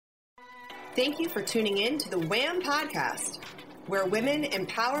Thank you for tuning in to the WHAM podcast, where women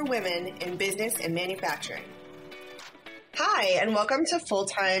empower women in business and manufacturing. Hi, and welcome to Full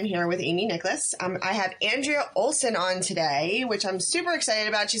Time here with Amy Nicholas. I have Andrea Olson on today, which I'm super excited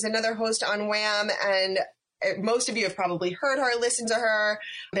about. She's another host on WHAM, and most of you have probably heard her, listened to her,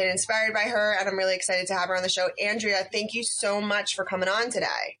 been inspired by her, and I'm really excited to have her on the show. Andrea, thank you so much for coming on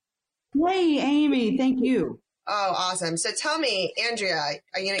today. Hey, Amy, thank you. Oh, awesome. So tell me, Andrea,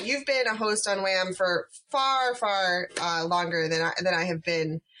 you've been a host on WHAM for far longer than I have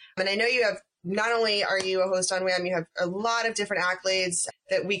been. And I know you have, not only are you a host on WHAM, you have a lot of different accolades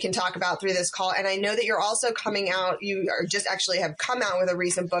that we can talk about through this call. And I know that you're also coming out, have come out with a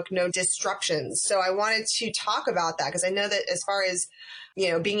recent book, No Disruptions. So I wanted to talk about that because I know that as far as,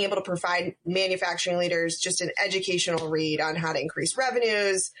 being able to provide manufacturing leaders just an educational read on how to increase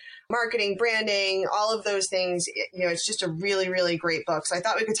revenues, marketing, branding, all of those things, it's just a really, really great book. So I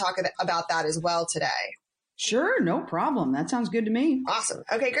thought we could talk about that as well today. Sure, no problem. That sounds good to me. Awesome.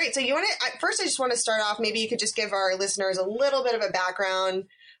 Okay, great. So first I just want to start off, maybe you could just give our listeners a little bit of a background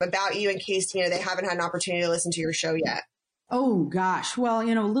about you in case, they haven't had an opportunity to listen to your show yet. Oh, gosh. Well, a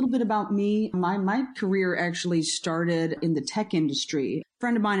little bit about me. My career actually started in the tech industry. A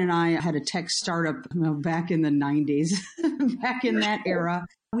friend of mine and I had a tech startup back in the 90s, back in that era.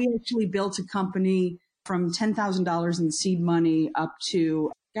 We actually built a company from $10,000 in seed money up to,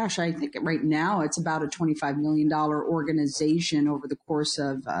 I think right now it's about a $25 million organization over the course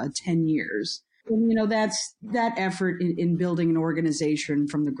of 10 years. And, that effort in building an organization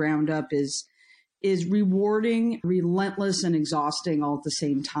from the ground up is rewarding, relentless, and exhausting all at the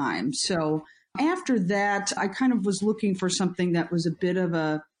same time. So after that, I kind of was looking for something that was a bit of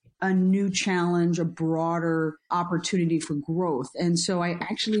a new challenge, a broader opportunity for growth. And so I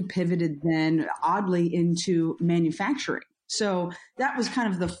actually pivoted then, oddly, into manufacturing. So that was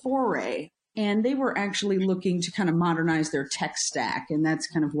kind of the foray. And they were actually looking to kind of modernize their tech stack. And that's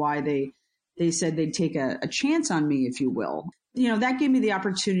kind of why they said they'd take a chance on me, if you will. That gave me the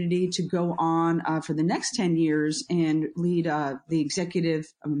opportunity to go on for the next 10 years and lead the executive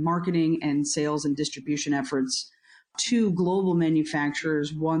marketing and sales and distribution efforts to global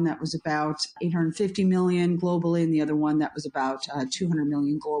manufacturers, one that was about 850 million globally and the other one that was about 200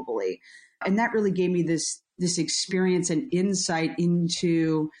 million globally. And that really gave me this experience and insight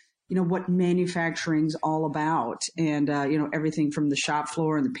into, what manufacturing's all about and, everything from the shop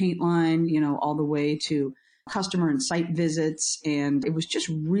floor and the paint line, all the way to customer and site visits. And it was just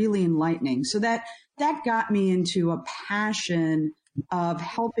really enlightening. So that got me into a passion of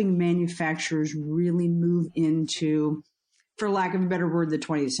helping manufacturers really move into, for lack of a better word, the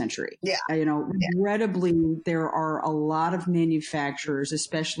 20th century. Yeah. Regrettably, there are a lot of manufacturers,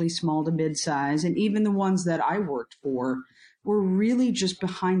 especially small to mid-size, and even the ones that I worked for were really just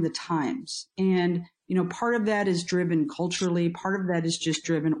behind the times. And, part of that is driven culturally. Part of that is just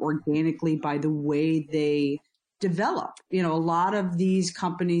driven organically by the way they develop. A lot of these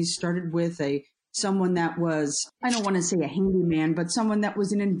companies started with someone that was, I don't want to say a handyman, but someone that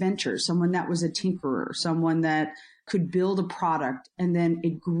was an inventor, someone that was a tinkerer, someone that could build a product. And then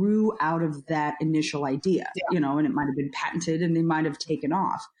it grew out of that initial idea, and it might have been patented and they might have taken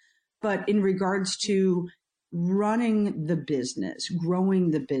off. But in regards to running the business,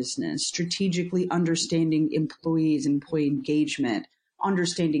 growing the business, strategically understanding employees, employee engagement,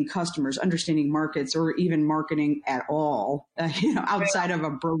 understanding customers, understanding markets, or even marketing at all, outside of a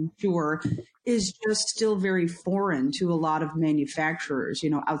brochure is just still very foreign to a lot of manufacturers,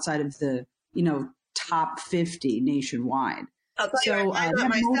 outside of the, top 50 nationwide. I'll tell you, I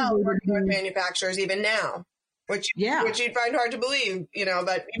myself working with manufacturers even now, which you'd find hard to believe,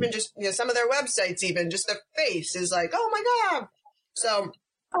 but even just, some of their websites, even just the face is like, oh my God. So.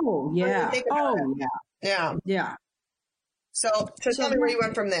 Oh, yeah. Yeah. So tell me where you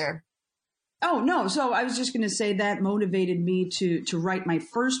went from there. Oh, no. So I was just going to say that motivated me to write my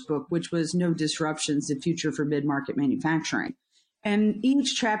first book, which was No Disruptions, The Future for Mid-Market Manufacturing. And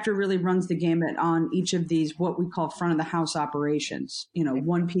each chapter really runs the gamut on each of these, what we call front of the house operations.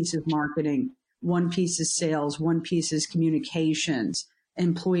 One piece is marketing, one piece is sales, one piece is communications,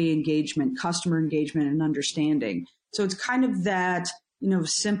 employee engagement, customer engagement, and understanding. So it's kind of that,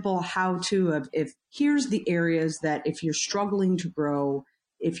 simple how to of if here's the areas that if you're struggling to grow,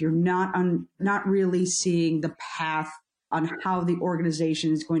 if you're not really seeing the path on how the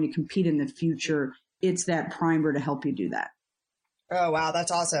organization is going to compete in the future, it's that primer to help you do that. Oh, wow.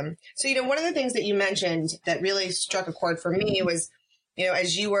 That's awesome. So, one of the things that you mentioned that really struck a chord for me was,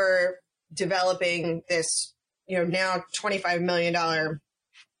 as you were developing this, now $25 million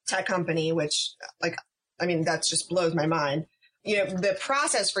tech company, which that just blows my mind. the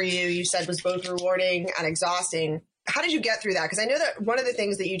process for you, you said, was both rewarding and exhausting. How did you get through that? Because I know that one of the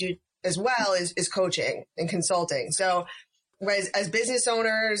things that you do as well is coaching and consulting. So as business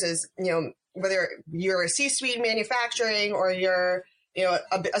owners, whether you're a C-suite in manufacturing or you're,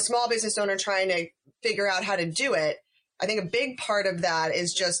 a small business owner trying to figure out how to do it, I think a big part of that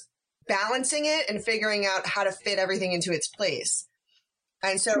is just balancing it and figuring out how to fit everything into its place.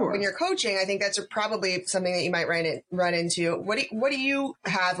 And so when you're coaching, I think that's probably something that you might run into. What do you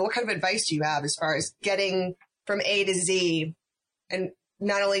have? What kind of advice do you have as far as getting from A to Z, and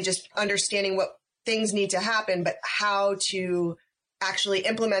not only just understanding what things need to happen, but how to actually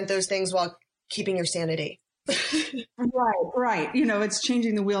implement those things while keeping your sanity? Right. It's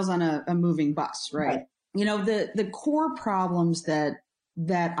changing the wheels on a moving bus, right? The core problems that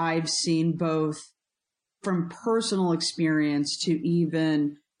I've seen, both from personal experience to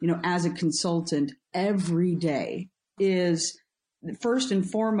even, as a consultant every day, is first and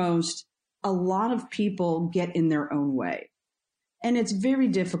foremost, a lot of people get in their own way. And it's very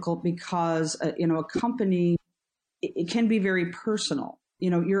difficult because, a company, it can be very personal.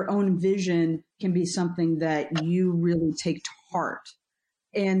 Your own vision can be something that you really take to heart.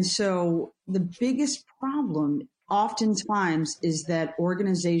 And so the biggest problem oftentimes is that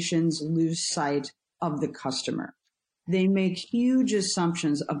organizations lose sight of the customer. They make huge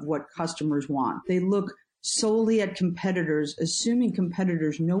assumptions of what customers want. They look solely at competitors, assuming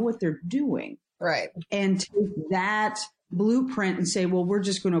competitors know what they're doing. Right. And take that blueprint and say, well, we're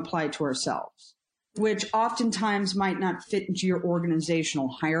just going to apply it to ourselves, which oftentimes might not fit into your organizational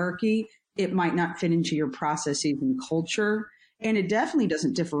hierarchy. It might not fit into your processes and culture. And it definitely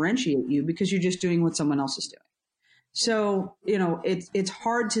doesn't differentiate you because you're just doing what someone else is doing. So, it's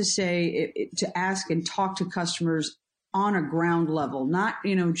hard to say, to ask and talk to customers on a ground level, not,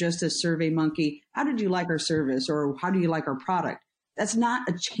 just a survey monkey. How did you like our service, or how do you like our product? That's not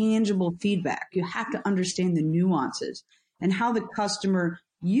a tangible feedback. You have to understand the nuances and how the customer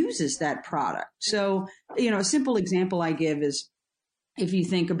uses that product. So, a simple example I give is if you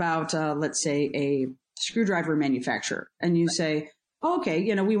think about, let's say, a screwdriver manufacturer, and you say,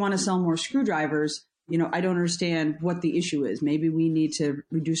 okay, we want to sell more screwdrivers. I don't understand what the issue is. Maybe we need to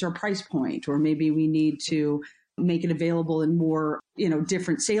reduce our price point, or maybe we need to make it available in more,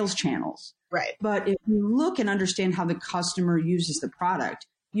 different sales channels. Right. But if you look and understand how the customer uses the product,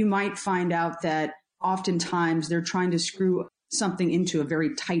 you might find out that oftentimes they're trying to screw something into a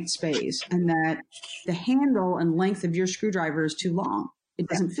very tight space, and that the handle and length of your screwdriver is too long. It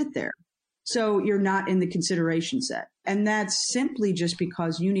doesn't fit there. So you're not in the consideration set. And that's simply just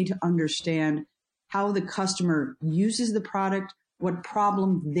because you need to understand how the customer uses the product, what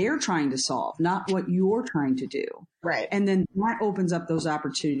problem they're trying to solve, not what you're trying to do. Right. And then that opens up those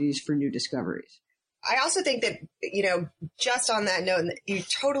opportunities for new discoveries. I also think that, just on that note, you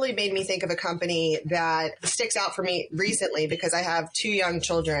totally made me think of a company that sticks out for me recently because I have 2 young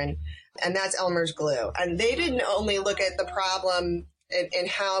children, and that's Elmer's Glue. And they didn't only look at the problem and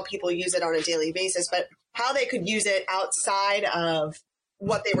how people use it on a daily basis, but how they could use it outside of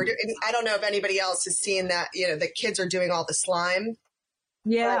what they were doing. And I don't know if anybody else has seen that, the kids are doing all the slime.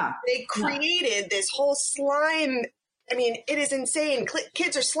 Yeah. But they created this whole slime. I mean, it is insane.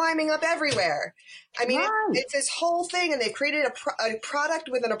 Kids are sliming up everywhere. I mean, it's this whole thing, and they've created a product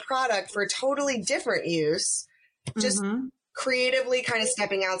within a product for a totally different use, just creatively kind of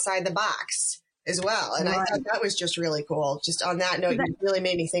stepping outside the box as well. And I thought that was just really cool. Just on that note, you really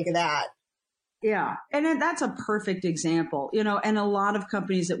made me think of that. Yeah. And that's a perfect example, and a lot of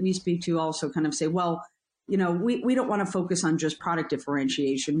companies that we speak to also kind of say, well, we don't want to focus on just product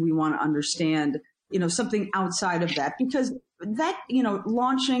differentiation. We want to understand, something outside of that, because that,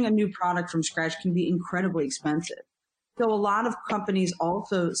 launching a new product from scratch can be incredibly expensive. So a lot of companies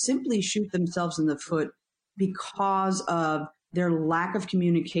also simply shoot themselves in the foot because of their lack of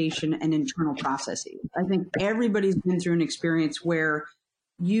communication and internal processes. I think everybody's been through an experience where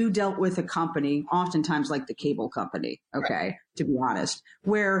you dealt with a company, oftentimes like the cable company, okay, to be honest,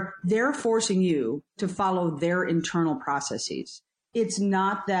 where they're forcing you to follow their internal processes. It's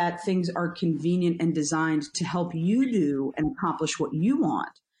not that things are convenient and designed to help you do and accomplish what you want.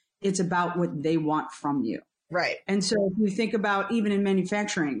 It's about what they want from you. Right. And so if you think about even in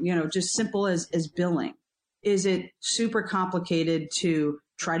manufacturing, just simple as billing, is it super complicated to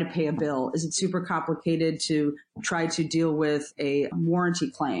try to pay a bill? Is it super complicated to try to deal with a warranty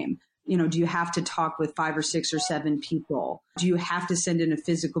claim? Do you have to talk with 5 or 6 or 7 people? Do you have to send in a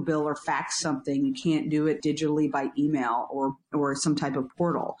physical bill or fax something? You can't do it digitally by email or some type of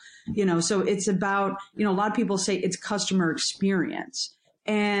portal. So it's about, a lot of people say it's customer experience.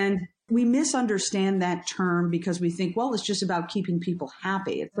 And we misunderstand that term because we think, well, it's just about keeping people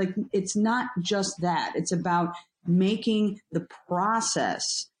happy. It's like, it's not just that. It's about making the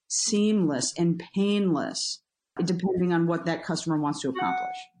process seamless and painless, depending on what that customer wants to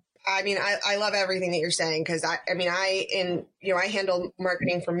accomplish. I mean, I love everything that you're saying because I handle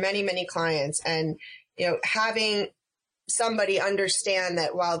marketing for many, many clients, and, having somebody understand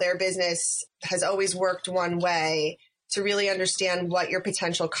that while their business has always worked one way, to really understand what your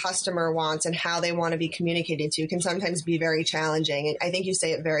potential customer wants and how they want to be communicated to can sometimes be very challenging. And I think you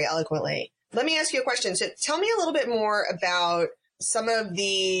say it very eloquently. Let me ask you a question. So tell me a little bit more about some of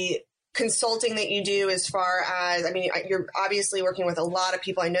the consulting that you do as far as, you're obviously working with a lot of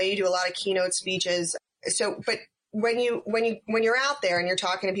people. I know you do a lot of keynote speeches. So, but when you're out there and you're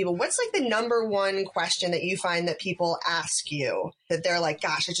talking to people, what's like the number one question that you find that people ask you that they're like,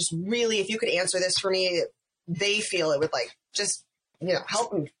 gosh, I just really, if you could answer this for me, they feel it would like, just,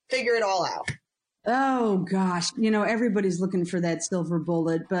 help them figure it all out. Oh gosh, everybody's looking for that silver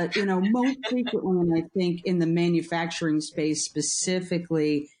bullet, but most frequently, and I think in the manufacturing space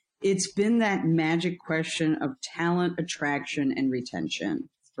specifically, it's been that magic question of talent attraction and retention,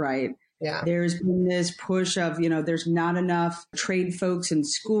 right? Yeah. There's been this push of, there's not enough trade folks in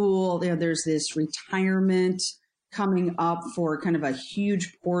school. There's this retirement coming up for kind of a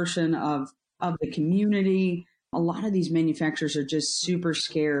huge portion of the community. A lot of these manufacturers are just super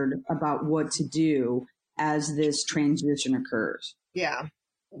scared about what to do as this transition occurs. Yeah.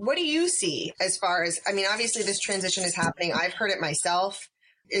 What do you see as far as, obviously this transition is happening. I've heard it myself.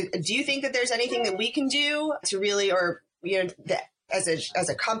 Do you think that there's anything that we can do to really, or, as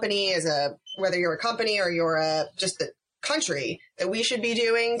a company, whether you're a company or you're just the country, that we should be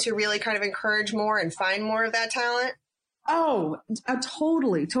doing to really kind of encourage more and find more of that talent? Oh,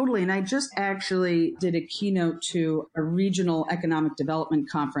 totally. And I just actually did a keynote to a regional economic development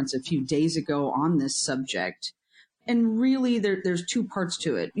conference a few days ago on this subject. And really, there's two parts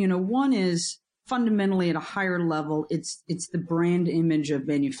to it. One is fundamentally at a higher level, it's the brand image of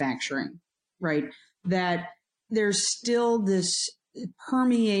manufacturing, right? That there's still this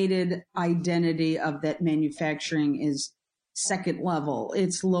permeated identity of that manufacturing is second level,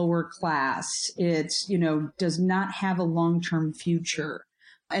 it's lower class, it's, does not have a long-term future.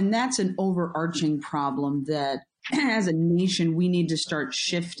 And that's an overarching problem that as a nation, we need to start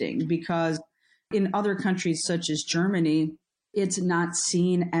shifting, because in other countries such as Germany, it's not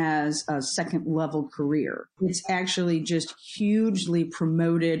seen as a second level career. It's actually just hugely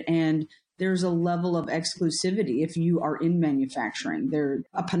promoted, and there's a level of exclusivity if you are in manufacturing. There's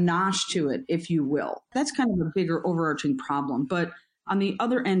a panache to it, if you will. That's kind of a bigger overarching problem. But on the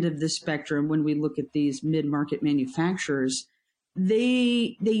other end of the spectrum, when we look at these mid-market manufacturers,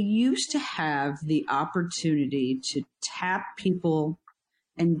 they used to have the opportunity to tap people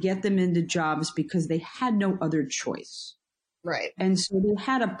and get them into jobs because they had no other choice. Right. And so they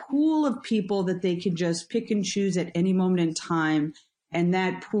had a pool of people that they could just pick and choose at any moment in time. And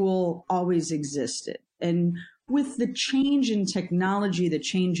that pool always existed. And with the change in technology, the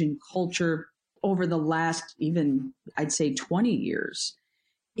change in culture over the last, even I'd say 20 years,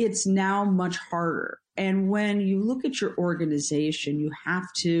 it's now much harder. And when you look at your organization, you have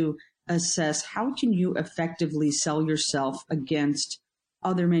to assess how can you effectively sell yourself against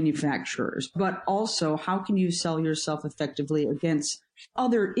other manufacturers, but also how can you sell yourself effectively against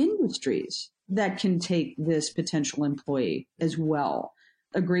other industries that can take this potential employee as well.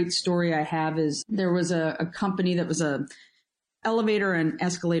 A great story I have is there was a company that was a elevator and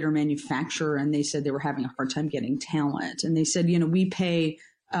escalator manufacturer, and they said they were having a hard time getting talent. And they said, we pay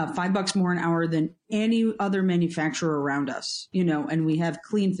 $5 more an hour than any other manufacturer around us, and we have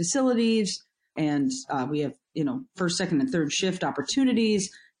clean facilities, and we have, first, second, and third shift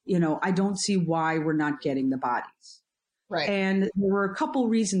opportunities. I don't see why we're not getting the bodies. Right. And there were a couple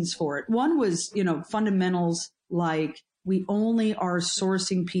reasons for it. One was, fundamentals like we only are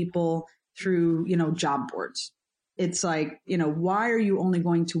sourcing people through, job boards. It's like, why are you only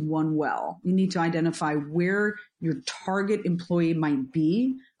going to one well? You need to identify where your target employee might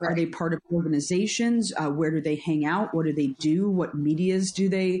be. Right. Are they part of organizations? Where do they hang out? What do they do? What medias do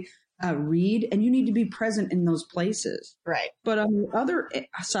they read? And you need to be present in those places. Right. But on the other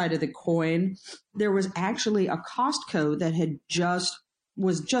side of the coin, there was actually a Costco that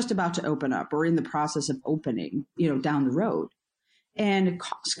was just about to open up or in the process of opening, down the road. And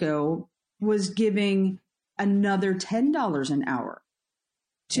Costco was giving another $10 an hour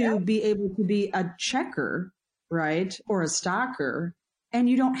to be able to be a checker, right? Or a stocker. And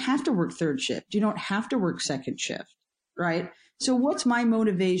you don't have to work third shift. You don't have to work second shift, right? So what's my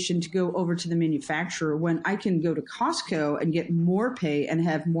motivation to go over to the manufacturer when I can go to Costco and get more pay and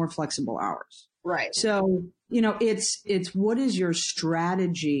have more flexible hours? Right. So, it's what is your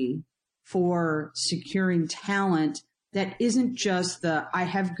strategy for securing talent that isn't just I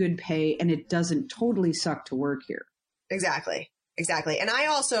have good pay and it doesn't totally suck to work here. Exactly. And I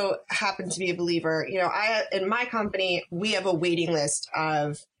also happen to be a believer, in my company, we have a waiting list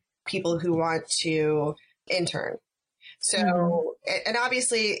of people who want to intern. So, and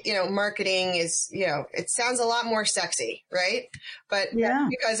obviously, marketing is, it sounds a lot more sexy, right? But that's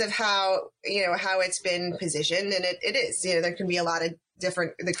because of how it's been positioned, and it is, there can be a lot of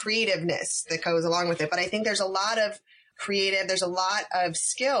the creativeness that goes along with it. But I think there's a lot of there's a lot of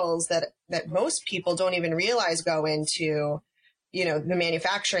skills that most people don't even realize go into, the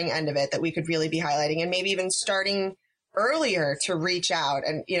manufacturing end of it that we could really be highlighting, and maybe even starting earlier to reach out.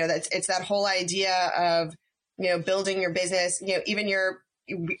 And, it's that whole idea of, building your business, even your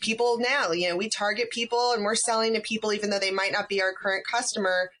people now, we target people and we're selling to people, even though they might not be our current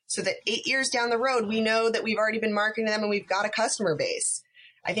customer, so that 8 years down the road, we know that we've already been marketing them and we've got a customer base.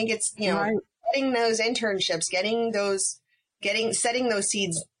 I think it's, right. Getting those internships, setting those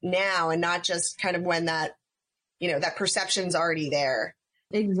seeds now, and not just kind of when that, that perception's already there.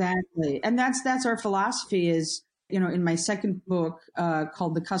 Exactly. And that's our philosophy is, in my second book,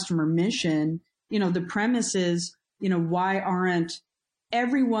 called The Customer Mission, the premise is, why aren't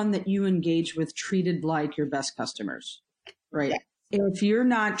everyone that you engage with treated like your best customers, right? Yeah. If you're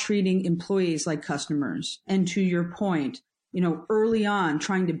not treating employees like customers, and to your point, early on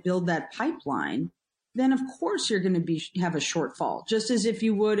trying to build that pipeline, then of course you're going to have a shortfall. Just as if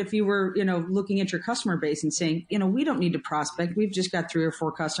you were, looking at your customer base and saying, we don't need to prospect. We've just got 3 or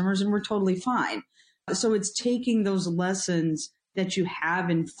 4 customers and we're totally fine. So it's taking those lessons that you have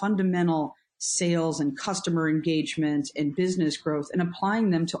in fundamental sales and customer engagement and business growth and applying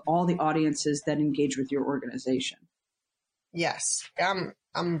them to all the audiences that engage with your organization. Yes,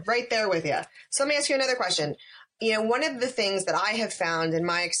 I'm right there with you. So let me ask you another question. One of the things that I have found in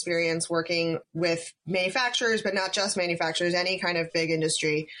my experience working with manufacturers, but not just manufacturers, any kind of big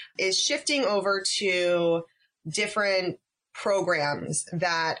industry, is shifting over to different programs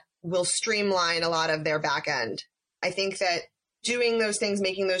that will streamline a lot of their back end. I think that doing those things,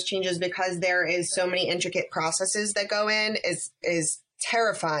 making those changes, because there is so many intricate processes that go in, is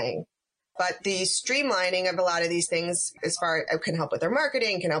terrifying. But the streamlining of a lot of these things, as far as can help with their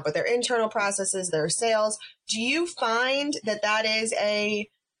marketing, can help with their internal processes, their sales. Do you find that is a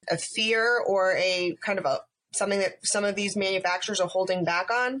fear or a kind of something that some of these manufacturers are holding back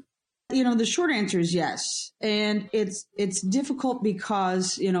on? The short answer is yes. And it's difficult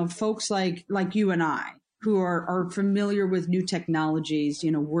because, folks like you and I, who are familiar with new technologies,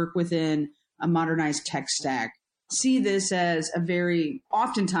 work within a modernized tech stack, see this as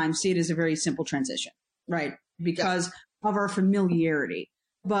oftentimes see it as a very simple transition, right? Because of our familiarity.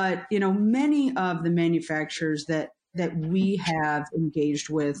 But, many of the manufacturers that we have engaged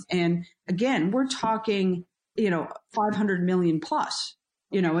with, and again, we're talking, 500 million plus,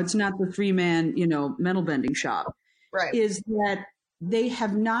 it's not the 3-man, metal bending shop, right? Is that they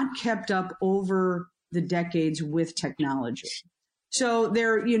have not kept up over the decades with technology. So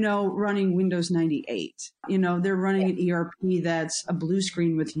they're, running Windows 98. They're running an ERP that's a blue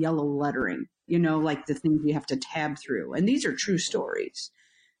screen with yellow lettering, like the things you have to tab through. And these are true stories.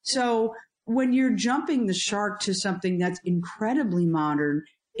 So when you're jumping the shark to something that's incredibly modern,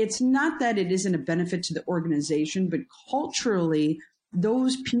 it's not that it isn't a benefit to the organization, but culturally,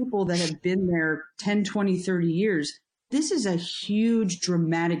 those people that have been there 10, 20, 30 years, this is a huge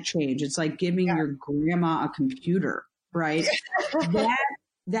dramatic change. It's like giving your grandma a computer. Right.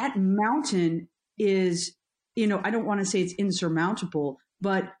 that mountain is, I don't want to say it's insurmountable,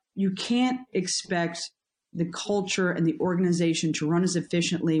 but you can't expect the culture and the organization to run as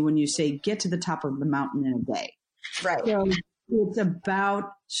efficiently when you say get to the top of the mountain in a day. Right. So it's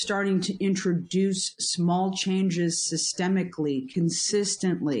about starting to introduce small changes systemically,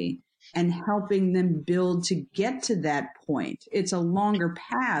 consistently, and helping them build to get to that point. It's a longer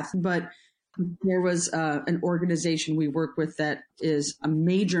path, but there was an organization we work with that is a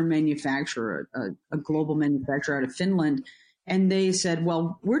major manufacturer, a global manufacturer out of Finland. And they said,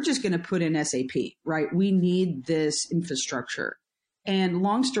 well, we're just going to put in SAP, right? We need this infrastructure. And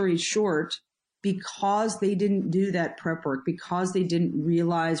long story short, because they didn't do that prep work, because they didn't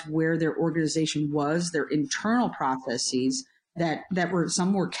realize where their organization was, their internal processes that were,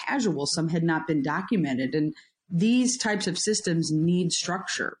 some were casual, some had not been documented. And these types of systems need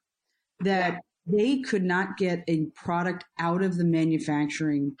structure. That they could not get a product out of the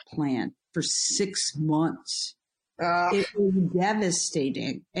manufacturing plant for 6 months It was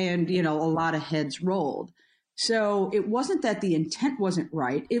devastating. And, a lot of heads rolled. So it wasn't that the intent wasn't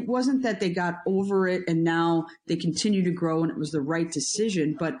right. It wasn't that they got over it and now they continue to grow and it was the right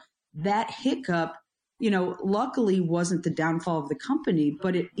decision. But that hiccup, luckily wasn't the downfall of the company,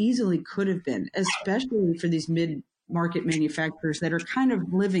 but it easily could have been, especially for these mid-market manufacturers that are kind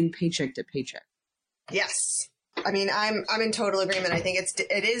of living paycheck to paycheck. Yes. I mean, I'm in total agreement. I think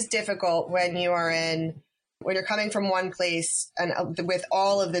it is difficult when you're coming from one place and with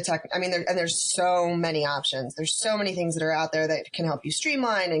all of the tech. I mean, there's so many options. There's so many things that are out there that can help you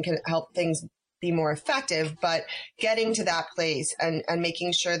streamline and can help things be more effective. But getting to that place and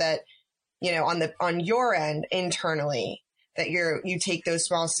making sure that, on your end internally, that you take those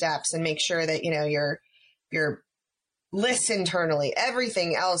small steps and make sure that, your lists internally,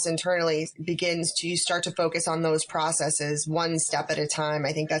 everything else internally begins to start to focus on those processes one step at a time.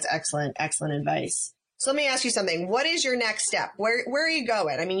 I think that's excellent advice. So let me ask you something. What is your next step? Where are you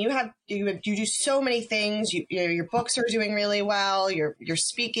going? I mean, you do so many things. Your books are doing really well. You're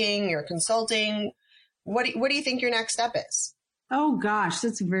speaking, you're consulting. What do you think your next step is? Oh gosh,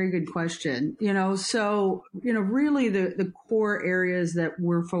 that's a very good question. Really the core areas that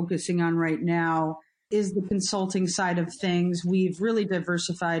we're focusing on right now is the consulting side of things. We've really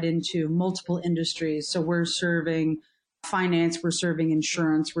diversified into multiple industries. So we're serving finance, we're serving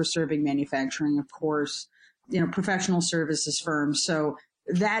insurance, we're serving manufacturing, of course, professional services firms. So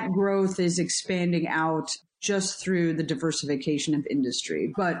that growth is expanding out just through the diversification of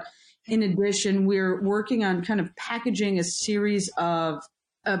industry. But in addition, we're working on kind of packaging a series of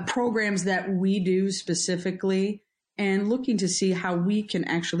programs that we do specifically and looking to see how we can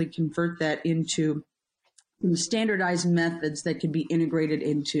actually convert that into standardized methods that could be integrated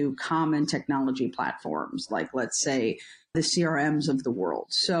into common technology platforms, like, let's say, the CRMs of the world.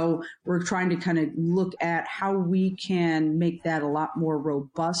 So we're trying to kind of look at how we can make that a lot more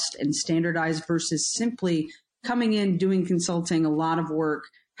robust and standardized versus simply coming in, doing consulting, a lot of work.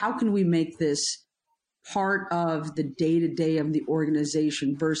 How can we make this part of the day-to-day of the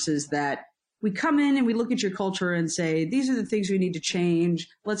organization versus that we come in and we look at your culture and say, these are the things we need to change.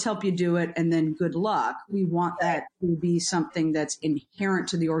 Let's help you do it. And then good luck. We want that to be something that's inherent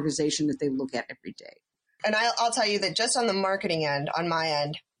to the organization that they look at every day. And I'll tell you that just on the marketing end, on my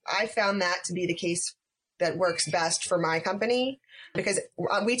end, I found that to be the case that works best for my company because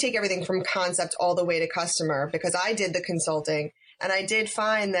we take everything from concept all the way to customer because I did the consulting and I did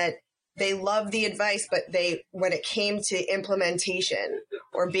find that they loved the advice, but when it came to implementation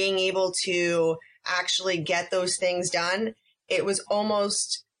or being able to actually get those things done, it was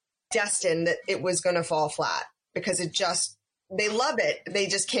almost destined that it was going to fall flat because they love it. They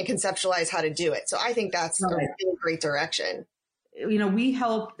just can't conceptualize how to do it. So I think that's a really great direction. We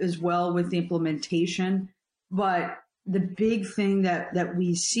help as well with the implementation, but the big thing that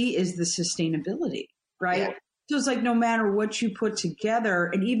we see is the sustainability, right? Yeah. So it's like no matter what you put together,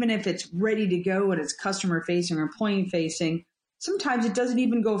 and even if it's ready to go and it's customer facing or employee facing, sometimes it doesn't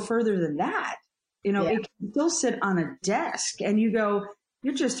even go further than that. It can still sit on a desk and you go,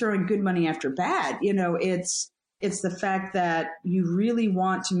 you're just throwing good money after bad. It's the fact that you really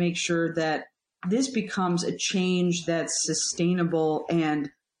want to make sure that this becomes a change that's sustainable and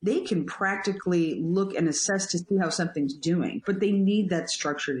they can practically look and assess to see how something's doing, but they need that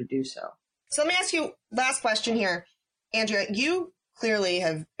structure to do so. So let me ask you last question here. Andrea, you clearly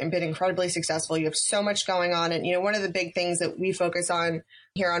have been incredibly successful. You have so much going on. And, one of the big things that we focus on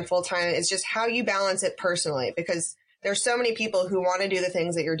here on Full Time is just how you balance it personally, because there's so many people who want to do the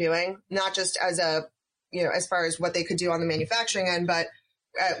things that you're doing, not just as as far as what they could do on the manufacturing end, but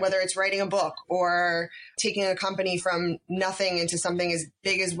whether it's writing a book or taking a company from nothing into something as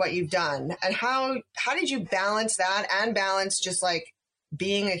big as what you've done. And how did you balance that and balance just like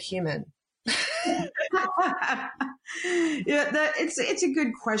being a human? It's a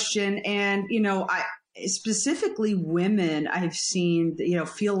good question. And, I specifically women I've seen,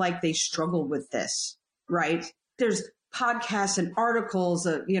 feel like they struggle with this, right? There's podcasts and articles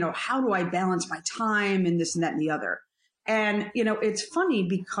of, how do I balance my time and this and that and the other. And, it's funny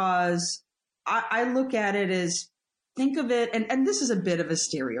because I look at it as think of it. And this is a bit of a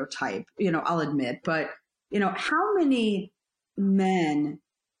stereotype, I'll admit, but, how many men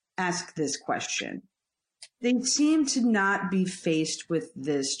ask this question? They seem to not be faced with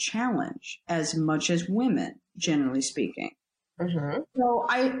this challenge as much as women, generally speaking. Mm-hmm. So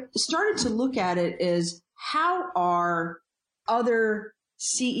I started to look at it as how are other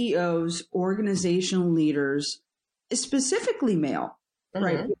CEOs, organizational leaders, specifically male, mm-hmm.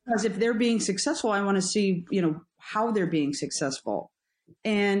 right? Because if they're being successful, I want to see, how they're being successful,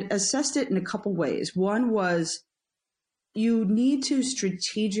 and assessed it in a couple ways. One was, you need to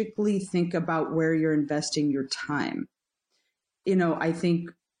strategically think about where you're investing your time. I think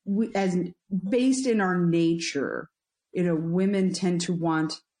as based in our nature, women tend to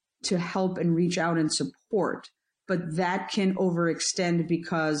want to help and reach out and support, but that can overextend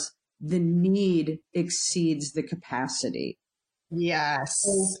because the need exceeds the capacity. Yes.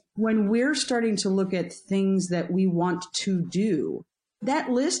 So when we're starting to look at things that we want to do, that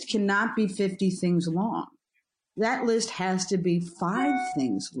list cannot be 50 things long. That list has to be 5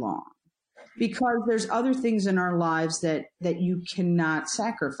 things long, because there's other things in our lives that you cannot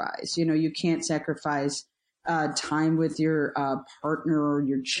sacrifice. You can't sacrifice time with your partner or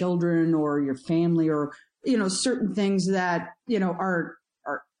your children or your family, or certain things that are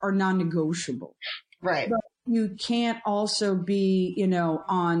non-negotiable. Right. But you can't also be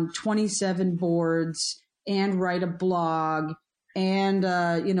on 27 boards and write a blog and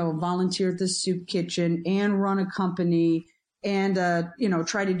volunteer at the soup kitchen and run a company and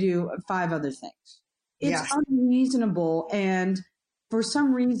try to do 5 other things. It's unreasonable, and for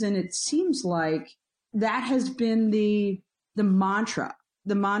some reason it seems like that has been the mantra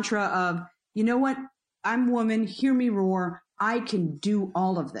of, you know what, I'm woman, hear me roar, I can do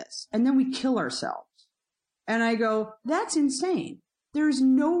all of this. And then we kill ourselves. And I go, that's insane. There's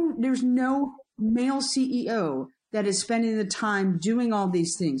no male CEO that is spending the time doing all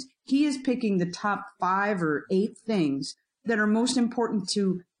these things. He is picking the top 5 or 8 things that are most important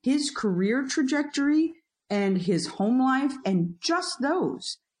to his career trajectory and his home life, and just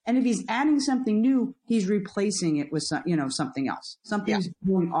those. And if he's adding something new, he's replacing it with something else. Something's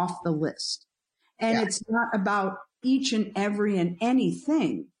going off the list. And it's not about each and every and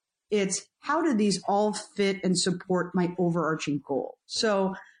anything. It's how do these all fit and support my overarching goal?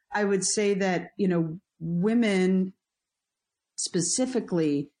 So I would say that, women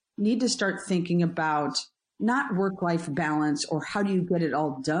specifically need to start thinking about not work-life balance or how do you get it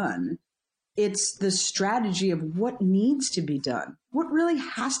all done. It's the strategy of what needs to be done, what really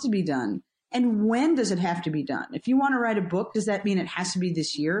has to be done, and when does it have to be done? If you want to write a book, does that mean it has to be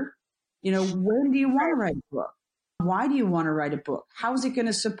this year? When do you want to write a book? Why do you want to write a book? How is it going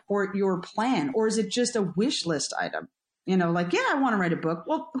to support your plan? Or is it just a wish list item? I want to write a book.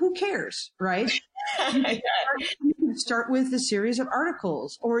 Well, who cares, right? You could start with a series of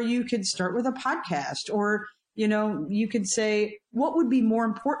articles, or you could start with a podcast, or, you could say, what would be more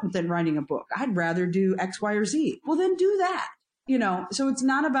important than writing a book? I'd rather do X, Y, or Z. Well, then do that, So it's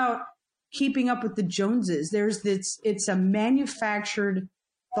not about keeping up with the Joneses. It's a manufactured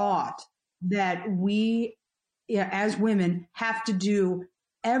thought that we, as women, have to do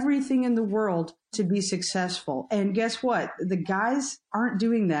everything in the world to be successful. And guess what? The guys aren't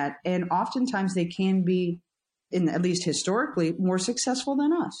doing that. And oftentimes they can be, at least historically, more successful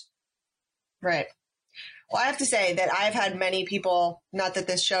than us. Right. Well, I have to say that I've had many people, not that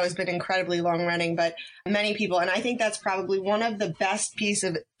this show has been incredibly long running, but many people, and I think that's probably one of the best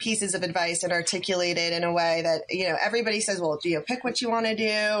pieces of advice and articulated in a way that, everybody says, well, pick what you want to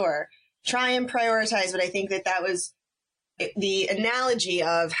do or try and prioritize. But I think that was the analogy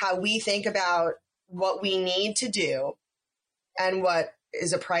of how we think about what we need to do and what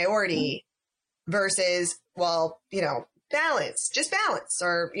is a priority versus, balance,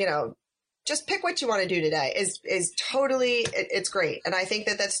 or, just pick what you want to do today is totally, it's great. And I think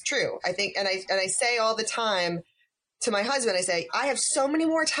that that's true. I think, and I say all the time to my husband, I say, I have so many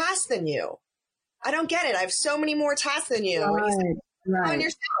more tasks than you. I don't get it. I have so many more tasks than you. Right, He's like, on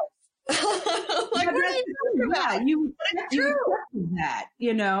yourself. Like, what are you talking about? You that,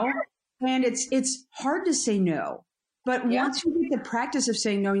 and it's hard to say no. But once you get the practice of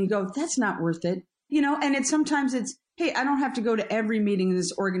saying no, you go, that's not worth it. And sometimes it's, hey, I don't have to go to every meeting in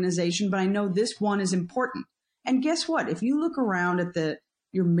this organization, but I know this one is important. And guess what? If you look around at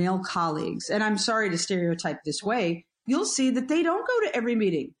your male colleagues, and I'm sorry to stereotype this way, you'll see that they don't go to every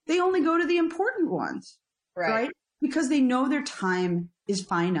meeting. They only go to the important ones, right? Because they know their time is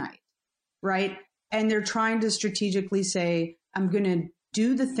finite, right? And they're trying to strategically say, I'm going to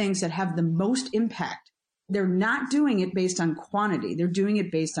do the things that have the most impact. They're not doing it based on quantity. They're doing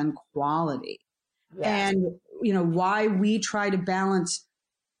it based on quality. Yes. And, why we try to balance,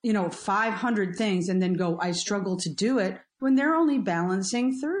 500 things and then go, I struggle to do it when they're only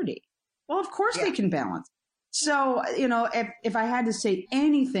balancing 30. Well, of course they can balance. So, if I had to say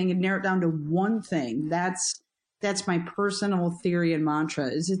anything and narrow it down to one thing, that's my personal theory and mantra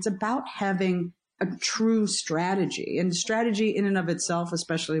is it's about having a true strategy, and strategy in and of itself,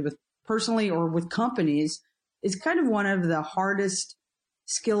 especially with personally or with companies, is kind of one of the hardest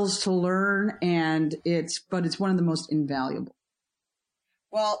skills to learn, but it's one of the most invaluable.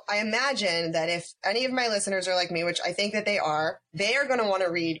 Well, I imagine that if any of my listeners are like me, which I think that they are going to want to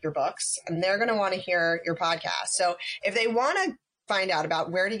read your books and they're going to want to hear your podcast. So if they want to find out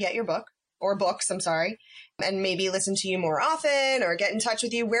about where to get your book or books, and maybe listen to you more often or get in touch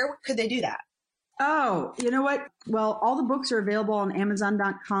with you, where could they do that? Oh, you know what? Well, all the books are available on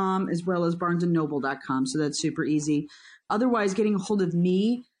Amazon.com as well as BarnesandNoble.com. So that's super easy. Otherwise, getting a hold of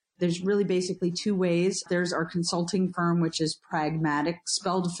me, there's really basically two ways. There's our consulting firm, which is Pragmatic,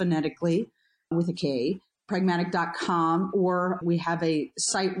 spelled phonetically with a K, pragmatic.com. Or we have a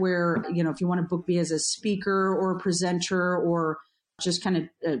site where, if you want to book me as a speaker or a presenter or just kind of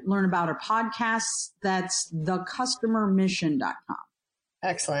learn about our podcasts, that's thecustomermission.com.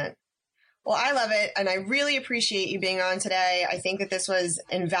 Excellent. Well, I love it. And I really appreciate you being on today. I think that this was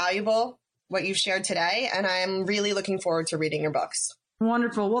invaluable, what you've shared today. And I'm really looking forward to reading your books.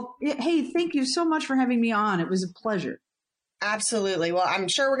 Wonderful. Well, hey, thank you so much for having me on. It was a pleasure. Absolutely. Well, I'm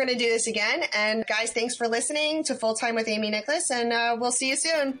sure we're going to do this again. And guys, thanks for listening to Full Time with Amy Nicholas. And we'll see you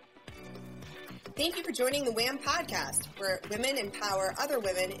soon. Thank you for joining the WHAM podcast, where women empower other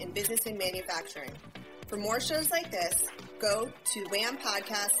women in business and manufacturing. For more shows like this, go to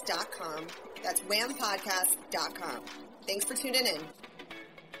whampodcast.com. That's whampodcast.com. Thanks for tuning in.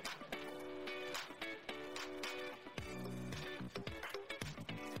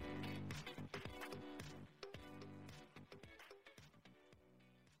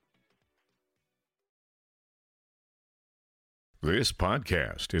 This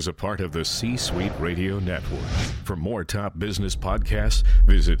podcast is a part of the C-Suite Radio Network. For more top business podcasts,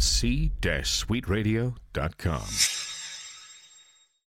 visit c-suiteradio.com.